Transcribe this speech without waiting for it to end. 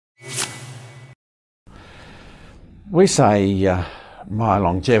We say my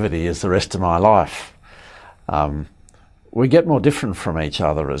longevity is the rest of my life. We get more different from each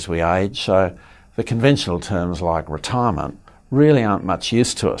other as we age, so the conventional terms like retirement really aren't much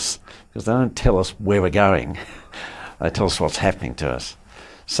use to us because they don't tell us where we're going. They tell us what's happening to us.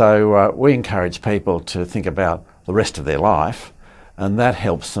 So we encourage people to think about the rest of their life, and that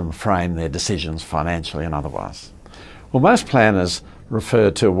helps them frame their decisions financially and otherwise. Well, most planners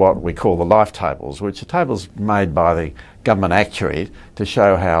refer to what we call the life tables, which are tables made by the government actuary to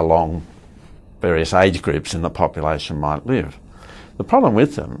show how long various age groups in the population might live. The problem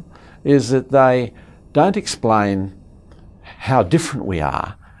with them is that they don't explain how different we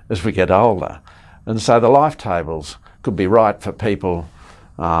are as we get older. And so the life tables could be right for people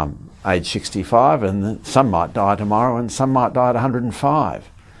age 65, and some might die tomorrow and some might die at 105.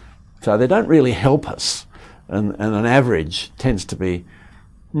 So they don't really help us, and an average tends to be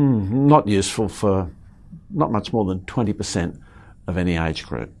not useful for not much more than 20% of any age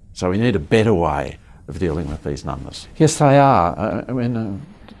group. So we need a better way of dealing with these numbers. Yes, they are.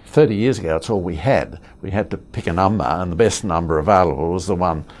 30 years ago, it's all we had. We had to pick a number, and the best number available was the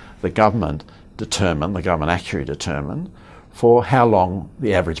one the government determined, the government actuary determined, for how long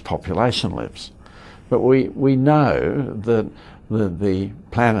the average population lives. But we know that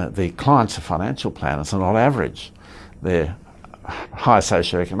the clients of financial planners are not average. They're high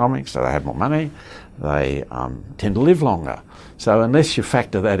socioeconomic, so they have more money, they tend to live longer. So unless you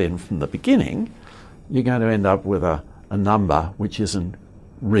factor that in from the beginning, you're going to end up with a number which isn't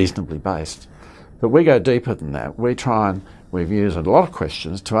reasonably based. But we go deeper than that. We've used a lot of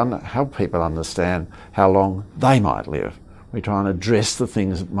questions to help people understand how long they might live. We try and address the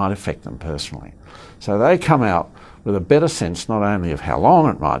things that might affect them personally. So they come out with a better sense not only of how long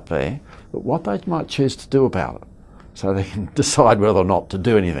it might be, but what they might choose to do about it. So they can decide whether or not to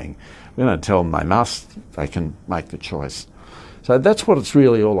do anything. We don't tell them they must, they can make the choice. So that's what it's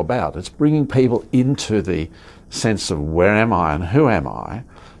really all about. It's bringing people into the sense of where am I and who am I,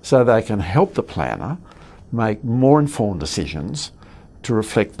 so they can help the planner make more informed decisions to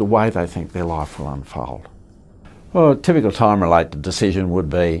reflect the way they think their life will unfold. Well, a typical time-related decision would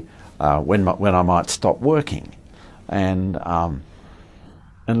be when I might stop working. And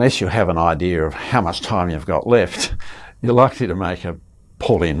unless you have an idea of how much time you've got left, you're likely to make a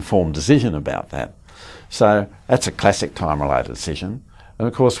poorly informed decision about that. So that's a classic time-related decision. And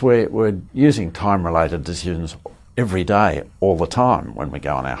of course, we're using time-related decisions every day, all the time, when we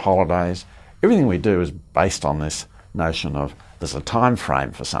go on our holidays. Everything we do is based on this notion of there's a time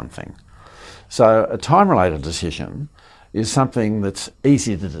frame for something. So a time-related decision is something that's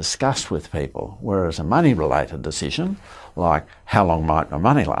easy to discuss with people, whereas a money-related decision, like how long might my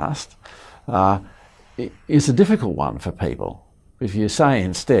money last, is a difficult one for people. If you say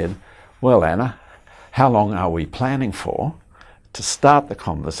instead, well, Anna, how long are we planning for? To start the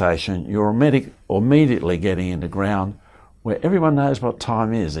conversation, you're immediately getting into ground where everyone knows what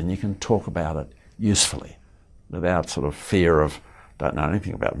time is and you can talk about it usefully without sort of fear of don't know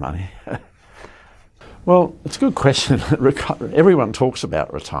anything about money. Well, it's a good question. Everyone talks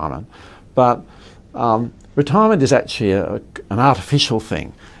about retirement, but retirement is actually an artificial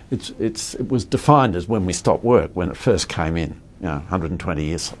thing. It was defined as when we stop work, when it first came in, 120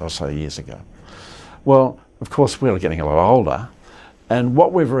 years or so years ago. Well, of course, we're getting a lot older, and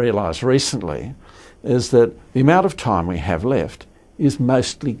what we've realised recently is that the amount of time we have left is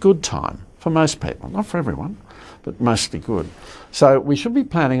mostly good time for most people, not for everyone, but mostly good. So we should be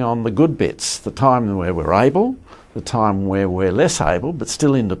planning on the good bits, the time where we're able, the time where we're less able but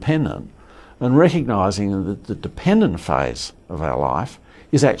still independent, and recognising that the dependent phase of our life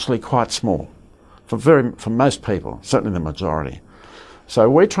is actually quite small for most people, certainly the majority. So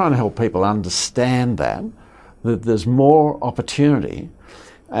we're trying to help people understand that there's more opportunity,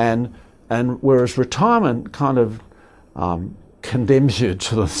 and whereas retirement kind of condemns you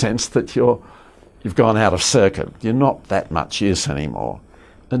to the sense that you've gone out of circuit, you're not that much use anymore,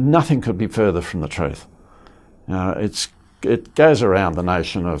 and nothing could be further from the truth. It goes around the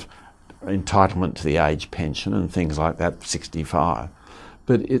notion of entitlement to the age pension and things like that, 65,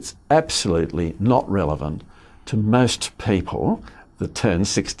 but it's absolutely not relevant to most people that turn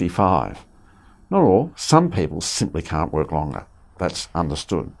 65. Not all. Some people simply can't work longer. That's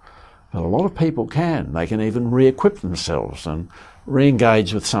understood. But a lot of people can. They can even re-equip themselves and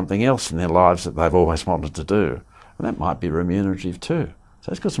re-engage with something else in their lives that they've always wanted to do. And that might be remunerative too.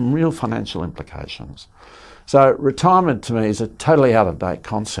 So it's got some real financial implications. So retirement to me is a totally out-of-date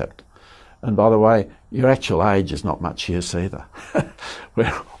concept. And by the way, your actual age is not much use either.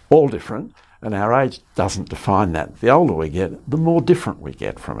 We're all different, and our age doesn't define that. The older we get, the more different we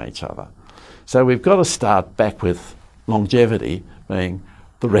get from each other. So we've got to start back with longevity being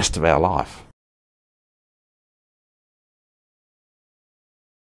the rest of our life.